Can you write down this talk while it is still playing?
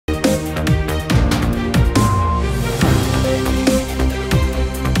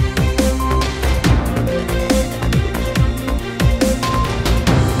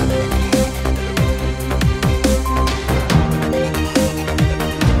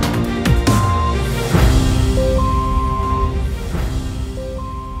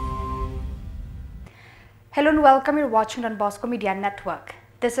Hello and welcome. You're watching on Bosco Media Network.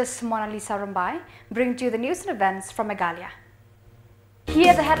 This is Mona Lisa Rumbai, bringing to you the news and events from Meghalaya.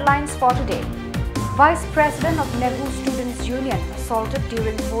 Here are the headlines for today. Vice President of NEHU Students Union assaulted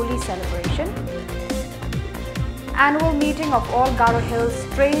during Holi celebration. Annual meeting of all Garo Hills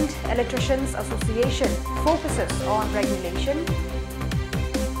Trained Electricians Association focuses on regulation.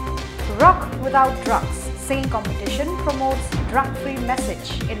 Rock Without Drugs singing competition promotes drug-free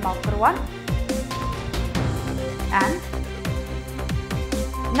message in Mount Karwan. And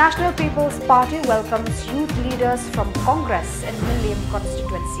National People's Party welcomes youth leaders from Congress in Millennium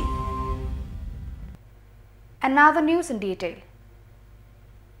constituency. And now the news in detail.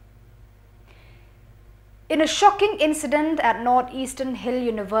 In a shocking incident at Northeastern Hill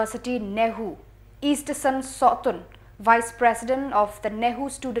University, NEHU, Easterson Sotun, Vice President of the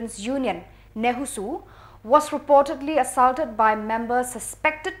NEHU Students Union, NEHU, was reportedly assaulted by members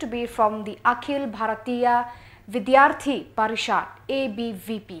suspected to be from the Akhil Bharatiya Vidyarthi Parishad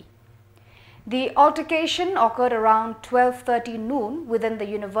ABVP. The altercation occurred around 12:30 noon within the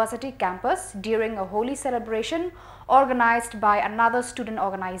university campus during a Holi celebration organized by another student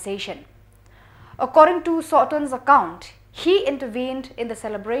organization. According to Sotun's account, he intervened in the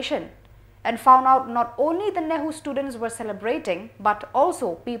celebration and found out not only the NEHU students were celebrating but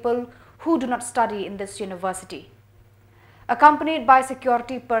also people who do not study in this university. Accompanied by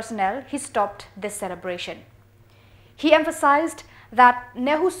security personnel, he stopped this celebration. He emphasized that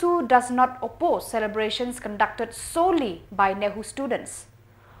NEHU does not oppose celebrations conducted solely by NEHU students.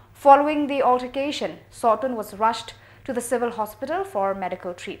 Following the altercation, Sotun was rushed to the civil hospital for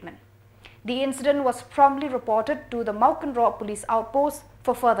medical treatment. The incident was promptly reported to the Maukanro police outpost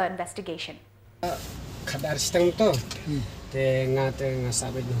for further investigation.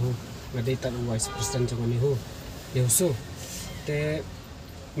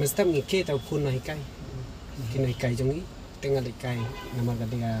 Kinai kai jongi tengah likai nama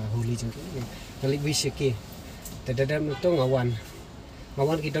gading Holi jongi ngalik wisiki tedadam tu ngawan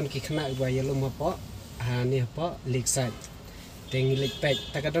kidon kikna iba yelo mapo ni apa liksat tengi lik Peit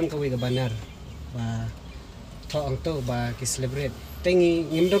takadon kawi gabanar ba thoang to ba ki celebrate tengi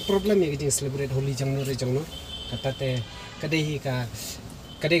ngimdo problem ya kijing celebrate Holi jongno re jongno kata te kadehi ka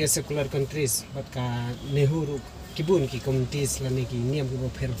secular countries bat ka NEHU kibun ki communities lani ki niam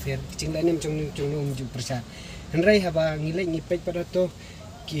ki fair cing lani jong ju persat henrai haba ngilai ngipet pada to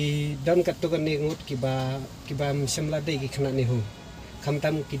ki don kat to kan ngut ki ba Samla de ki khna NEHU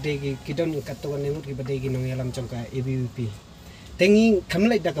khamtam ki de ki don kat to kan ngut ki ba de ki nong yalam chong ka ABVP tengi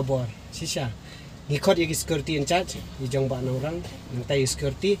khamlai da ka bor sisa ni khot ye security in charge ni jong ba na orang nang tai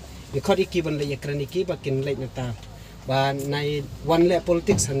security ni khot ki ban le yakrani ki ba kin le na ta ba nai one le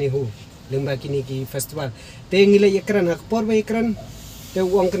politics NEHU lemba kini ki festival te ngile ekran hak por ba ekran te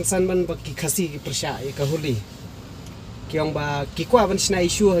uang kensan ban ba ki khasi ki persya e ka Holi kiong ba ki kwa ban sna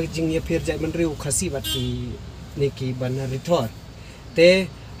issue jing ye phir jai man riu khasi bat ki ni ki ban rithor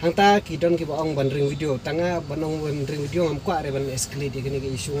te hangta ki don ki ba ong ban ring video tanga ban ong ban ring video ngam kwa re ban escalate kini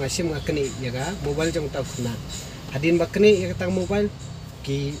ki issue ngasim ngakni ya ga mobile jong ta khna hadin ba kni ya tang mobile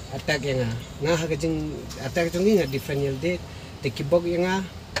ki attack ya nga ha jing attack jong nga different yel de te ki bog ya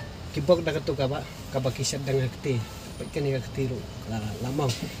kibok dah ketuk kaba kisat dengan keti, pakai ni keti lu lama.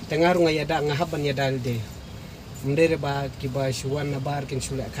 Tengah rungai ada ngahaban ya dalde, mendere ba kiba suan nabar kin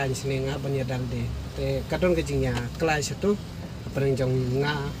sulak kan sini ngahaban ya dalde. Te kadon kecingnya kelas itu, apa yang jong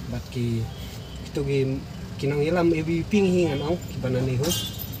nga bat ki itu kinong ilam ebi pinghi ngan ong kibana NEHU.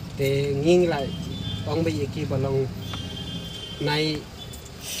 Te nging lai ong bayi ki balong nai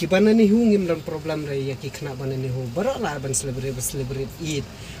kibana NEHU ngim dan problem rai ya ki kena bana NEHU. Baru lah ban celebrate Eid.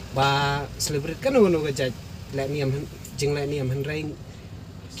 Ba celebrate kan ono gajat la niam jing la niam henrai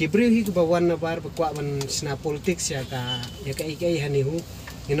kibri hi ba wan na bar ba kwa ban sna politics ya ka ikai NEHU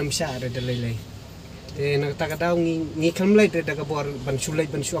inam sha re dalai te na ta ka daw ngi khamlai te da ka bor ban sulai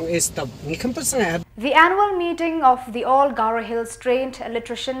ban suang estab ngi kham pa sanga. The annual meeting of the All Garo Hills Trained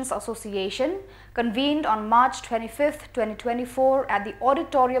Electricians Association convened on March 25th, 2024 at the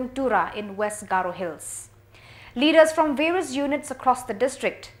Auditorium Tura in West Garo Hills. Leaders from various units across the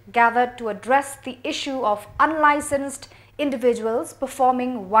district gathered to address the issue of unlicensed individuals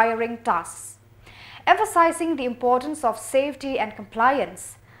performing wiring tasks. Emphasizing the importance of safety and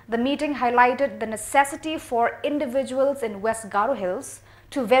compliance, the meeting highlighted the necessity for individuals in West Garo Hills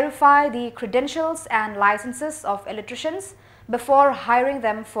to verify the credentials and licenses of electricians before hiring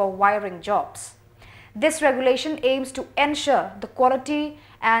them for wiring jobs. This regulation aims to ensure the quality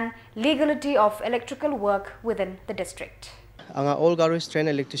and legality of electrical work within the district. Anga All Garo Trained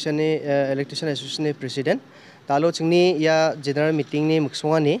Electrician Association President talo chingni ya general meeting ni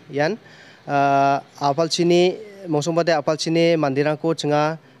muksonga ni yan apal chini mosong bade apal chini mandirang ko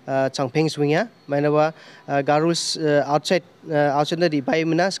chenga changpeng swingya mainaba garus outside the dibai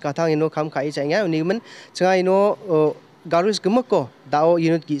minas kathang ino kam kai changya unimen chenga ino garus gemako dao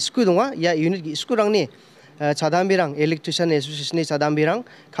unit gi school donga ya unit gi school rang ni chadam birang electrician association ni chadam birang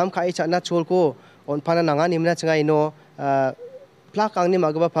kam kai chana chol ko on pana nanga nimna chenga ino plak angni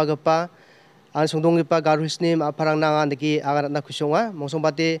magaba phagapa an sungdong pa garus ni aparang nanga deki agar na kusonga mongsong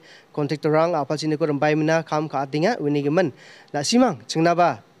bate contractor rang apal chini ko rambai mina kam ka tinga unigiman nasimang chingna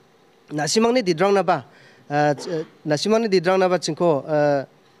ba nasimang ni didrang na ba nasimang ni didrang na ba chingko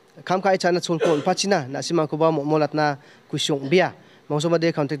kam ka chana chol ko pachina nasimang ko ba molatna kusong bia mongsong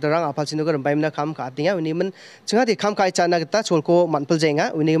bate contractor rang apal chini ko rambai mina kam ka tinga unigiman chinga de kam ka chana gata chol ko manpal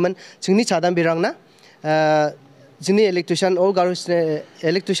jenga unigiman chingni chadam birang na jini electrician all garus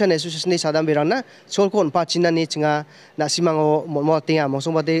electrician association ni sadam birana solkon pachina ni chinga nasimango mo tinga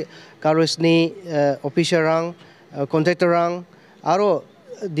mosong bate garus ni officer rang contractor rang aro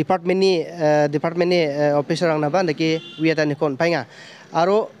department ni officer rang na ba deki wiata ni kon painga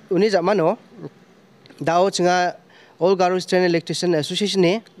aro uni jamano dao chinga all garus train electrician association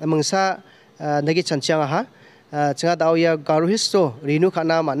ni mangsa nagi chanchiang ha chinga dao ya garus to rinu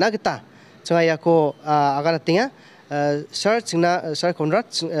khana mana kita chinga ya ko agana tinga sir chingna sir konrad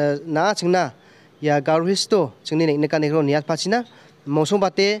na chingna ya garuhisto chingni nekna nekro niat pachina mosong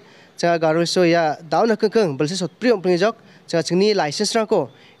bate cha garuhisto ya dauna kengkeng belse sot priom pringjok cha chingni license rangko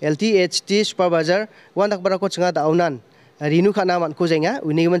LTHT supervisor wan dakbara ko chinga daunan rinu khana man ko jenga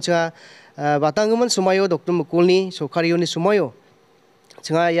unigiman chinga batangman sumayo dr mukulni sokariyo ni sumayo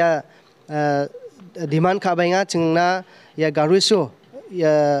chinga ya demand ka bainga chingna ya garuhisto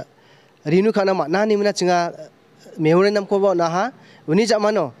ya rinu khana mana ni mina chinga memorandum ko ba naha uni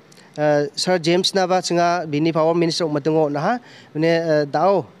jamano sir james naba chinga bini power minister matungo naha une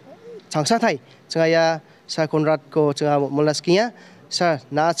dao changsa thai chinga ya sir konrad ko chinga molaskiya sir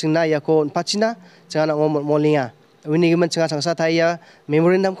na chingna ya ko pachina chinga na molinga uni giman chinga changsa thai ya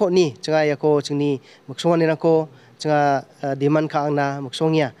memorandum ko ni chinga ya ko chingni muksongani na ko chinga demand ka angna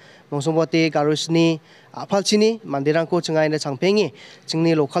muksongya mongsongbote garusni apalchini mandirang ko chinga ina changpengi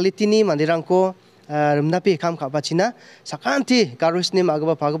chingni locality ni mandirang ko rumnapi kam ka bachina sakanti garus ni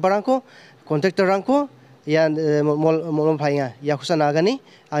magaba pagbarangko contractor rangko ya mol phainga ya khusana agani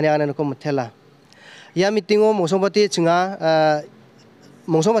ani ana ko muthela ya meetingo mongsongbati chinga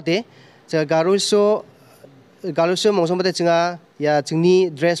mongsongbati cha garuso mongsongbati chinga ya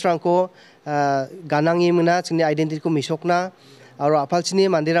chingni dress rangko ganangi muna chingni identity ko misokna aro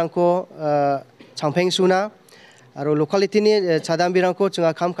apalchini mandirangko changpeng suna aro locality ni chadam birangko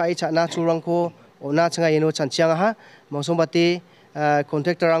chinga kam kai chana churangko ona changa yeno chanchiang ha mongsong bati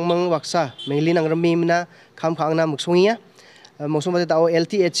contractor rangmang waksa mengli nang rami mina kham khangna muksongia mongsong bati tao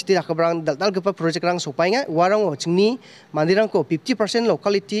LTHT rakabrang dal gepa project rang sopainga warang o chingni mandirang ko 50%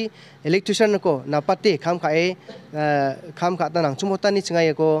 locality electrician ko napate kham khae kham khata nang chumota ni chinga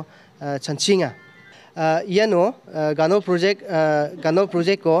yeko chanchinga yano gano project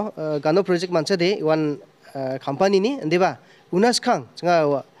mancha de one company ni ndeba unas khang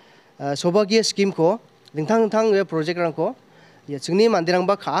chinga sobagia scheme ko dingtang project rangko ya chingni mandirang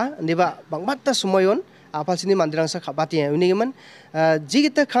ba kha ndiba bangbatta sumayon apalsini mandirang sa khabati unigiman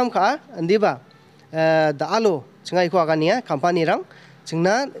jigita kham kha ndiba daalo chingai ko agania company rang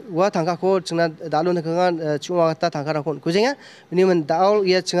chingna wa thangka ko chingna daalo na kanga chuma ta thangka rang ko kujenga unigiman daal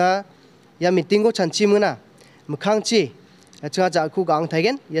ya chinga ya meeting ko chanchi muna mkhangchi chinga ja ku gang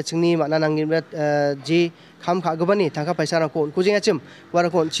thagen ya chingni mana nangin ji kham kha gabani thangka paisa rang ko kujenga chim war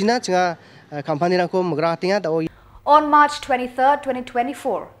ko china chinga company rang ko magra tinga da. On March 23,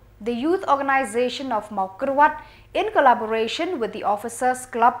 2024, the youth organization of Maukurwat, in collaboration with the Officers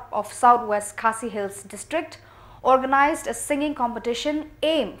Club of Southwest Khasi Hills District, organized a singing competition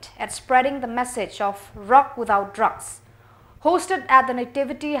aimed at spreading the message of rock without drugs. Hosted at the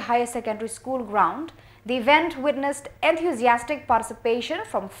Nativity Higher Secondary School ground, the event witnessed enthusiastic participation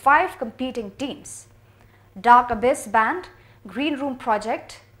from 5 competing teams: Dark Abyss Band, Green Room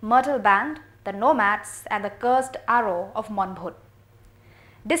Project, Myrtle Band, the Nomads and the Cursed Arrow of Monbhut.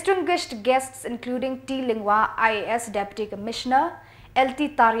 Distinguished guests including T. Lingwa, IAS Deputy Commissioner,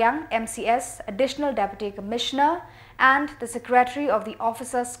 LT Taryang, MCS, Additional Deputy Commissioner, and the Secretary of the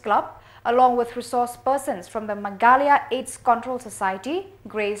Officers Club, along with resource persons from the Meghalaya AIDS Control Society,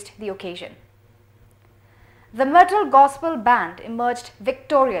 graced the occasion. The Myrtle Gospel Band emerged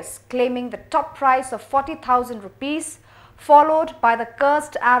victorious, claiming the top prize of 40,000 rupees, followed by the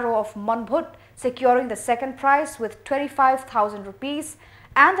Cursed Arrow of Monbhut securing the second prize with 25,000 rupees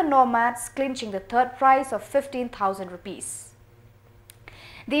and the Nomads clinching the third prize of 15,000 rupees.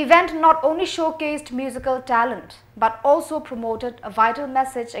 The event not only showcased musical talent but also promoted a vital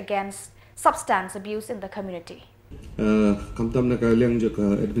message against substance abuse in the community. Kamtam na kaliang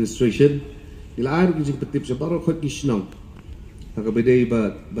juga administration nila air kijing petip sa baro khot kisnong nakabedai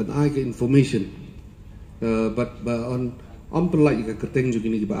but ai ke information but on perlai ka keteng juga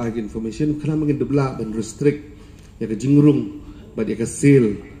ni ba ai ke information kana mangin debla ban restrict ya ke jingrung ba ya ke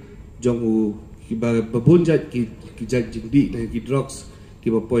seal jong u ki ba babunjat ki jaj jingdi na ki drugs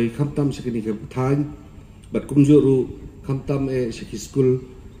ki ba poi kamtam sa kini ke than but kumjuru kamtam e sa ki school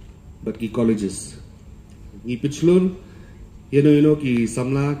but ki colleges ni pitchlun yeno ki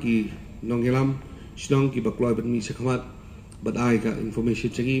Samla ki nonggelam Shillong ki bakloi ban mi sekhamat but ai ka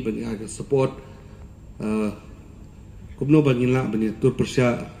information changi ban ai ka support kumno ban ngila ban tur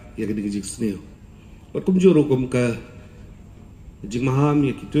persya ya ke dijik sneo but kumjuru kum ka jing maham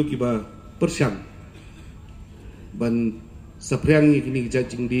ya kitu ki ba persyang ban sapriang ni kini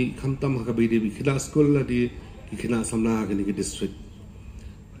jajing di kamtam ka bide bi khila school la di ki khina Samla ka ni ki district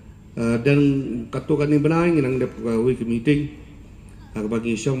dan katokan ni benai nang dep ka we meeting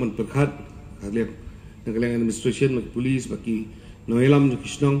bagi syang man perkhat kalian administration bagi polis bagi noelam ju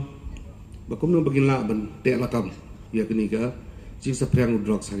kisnong bakum no bagi la ban te lakam ya kini ka jing sa priang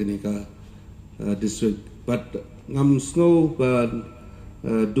drugs ha kini ka district but ngam snow ba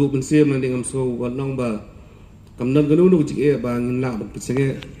du ben sim nang ngam snow wa nong ba kamnan ganu no jing e ba ngin la ban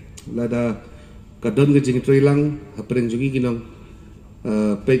pisenge la da kadon ge jing trilang ha preng jungi ginong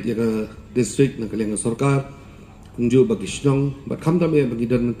Peit ya ka district na kalian sarkar kunju bagi Shillong bat kamtam e bagi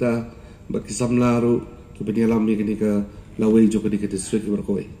dan menta bagi Samla ru ki bani alam ni kini ka lawai jo kini ka district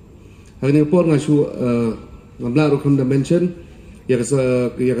berkoi hari por ngasu ngamla ru kam mention ya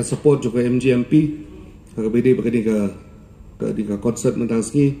ka support jo ka MGMP ka bede bagi ka concert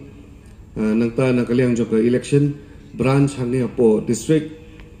mendaski nangta na kalian jo ka election branch hani po district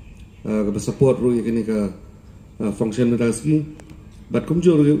ka support ru ya kini ka function mendaski but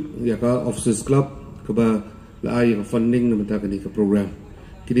kumjur ya ka officers club ka ba lai ka funding na mata kani ka program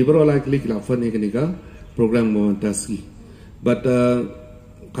kini baro lai klik la funding kani ka program mo taski but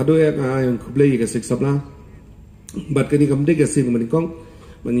kado ya ka yung kublay ka sik Samla but kani ka mde ka sing manikong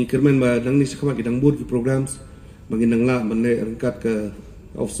mangi kermen ba nang ni sakama kidang board ki programs mangi nang la manne rangkat ka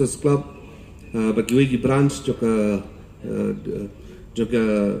officers club bagi we ki branch joka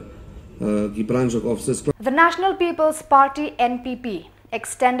ki branch of officers club. The National People's Party NPP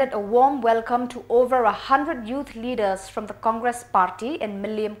extended a warm welcome to over 100 youth leaders from the Congress Party in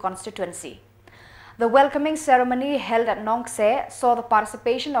Milliam constituency. The welcoming ceremony held at Nongse saw the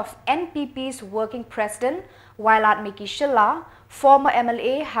participation of NPP's working president Wailat Khhuborjylla, former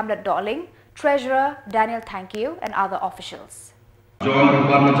MLA Hamlet Dorling, Treasurer Daniel Thankiu and other officials. Jong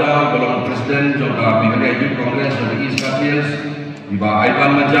Khubor belum Presiden juga Meghalaya Youth Congress dan East Khasinews, Iba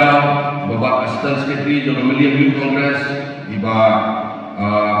Aiban Majau, Bapak Assistant Secretary juga Milliam Youth Congress, Iba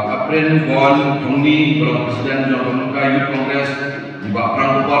April Bon Tongni belum Presiden juga Pemuka Youth Congress, Iba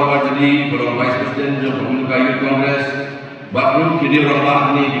Khubor jadi belum Vice President juga Pemuka Youth Congress, Bakrul kini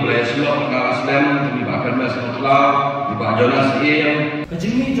orang ini di wilayah Shillong, Kalastem, Iba Kermes Mutlau, Iba Jonas Iel.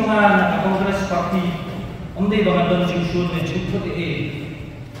 Kejimi jangan Congress Party. Omdei bangat don jingsun dan jingkut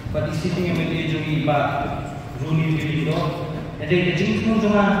pada sitting MLA jungi ba Runi Video. Jadi jingkut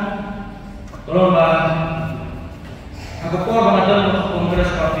jangan tolong ba agakor bangat don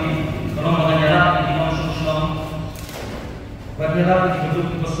Congress Party tolong bangat nyarap di Bosco Shillong. Bernyarap di bentuk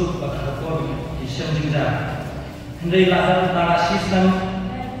besuk ba agakor di Shillong. Hendai lahir tentara sistem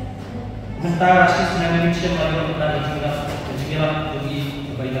mentara sistem Indonesia melalui tentara juga jungi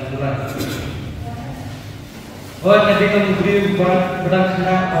kebaikan Tuhan. और कभी कभी बुरी बड़ा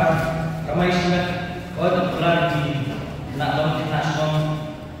खाना कमाई संगत और बुला di nak dong kita dong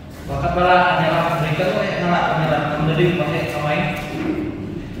bakat bala adalah mereka tu nak adalah menjadi pakai kamai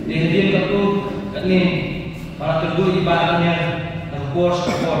dia tu ni para kedua ibadahnya Khubor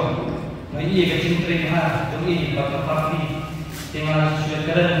mai ia kecil terima doi bakat parti tinggal sudah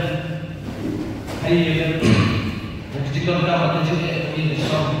keren ai dan jika kita bertunjuk ini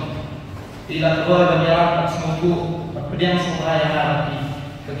semua tidak keluar berjalan tak semangku berpediang semua yang hati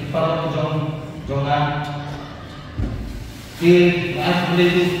kekipar jongan di maaf boleh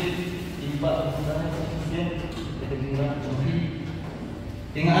itu ibadah kemudian kita dengar jogi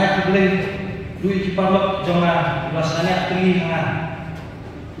dengan ayat boleh dua kipar jongan biasanya tinggi jangan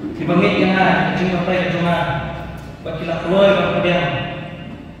dibangit jangan kecil sampai jongan bakilah keluar berpediang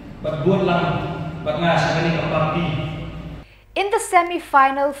berbuat lang berngas sekali ke parti. In the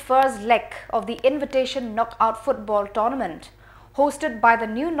semi-final first leg of the Invitation Knockout Football Tournament, hosted by the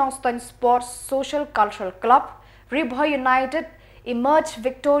New Northern Sports Social Cultural Club, Khubor United emerged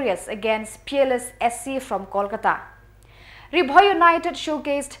victorious against peerless SC from Kolkata. Ribhoy United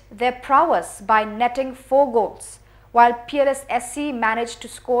showcased their prowess by netting 4 goals, while peerless SC managed to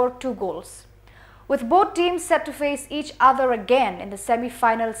score 2 goals. With both teams set to face each other again in the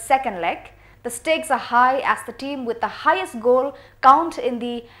semi-final second leg, the stakes are high as the team with the highest goal count in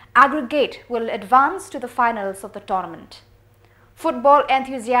the aggregate will advance to the finals of the tournament. Football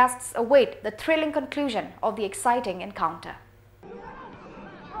enthusiasts await the thrilling conclusion of the exciting encounter.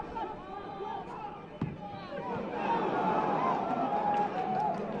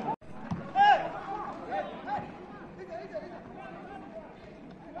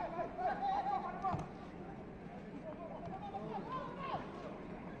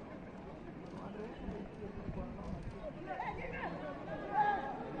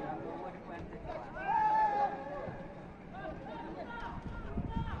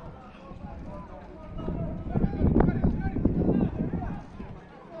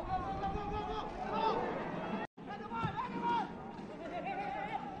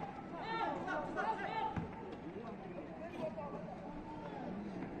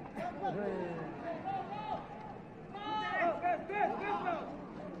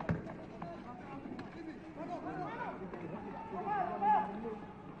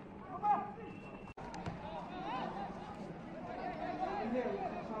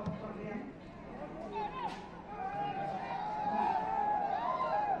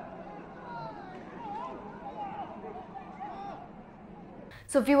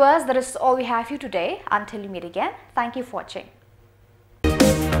 So viewers, that is all we have for you today. Until we meet again, thank you for watching.